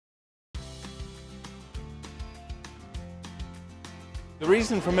The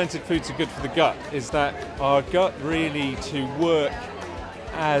reason fermented foods are good for the gut is that our gut really, to work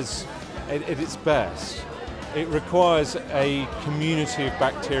at its best, it requires a community of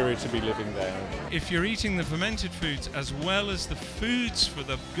bacteria to be living there. If you're eating the fermented foods as well as the foods for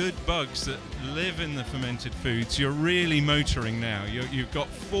the good bugs that live in the fermented foods, you're really motoring now. You've got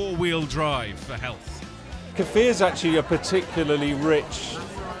four-wheel drive for health. Kefir is actually a particularly rich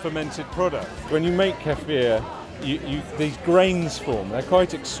fermented product. When you make kefir, these grains form. They're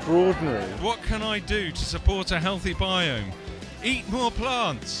quite extraordinary. What can I do to support a healthy biome? Eat more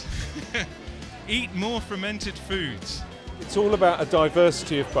plants. Eat more fermented foods. It's all about a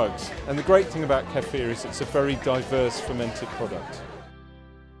diversity of bugs, and the great thing about kefir is it's a very diverse fermented product.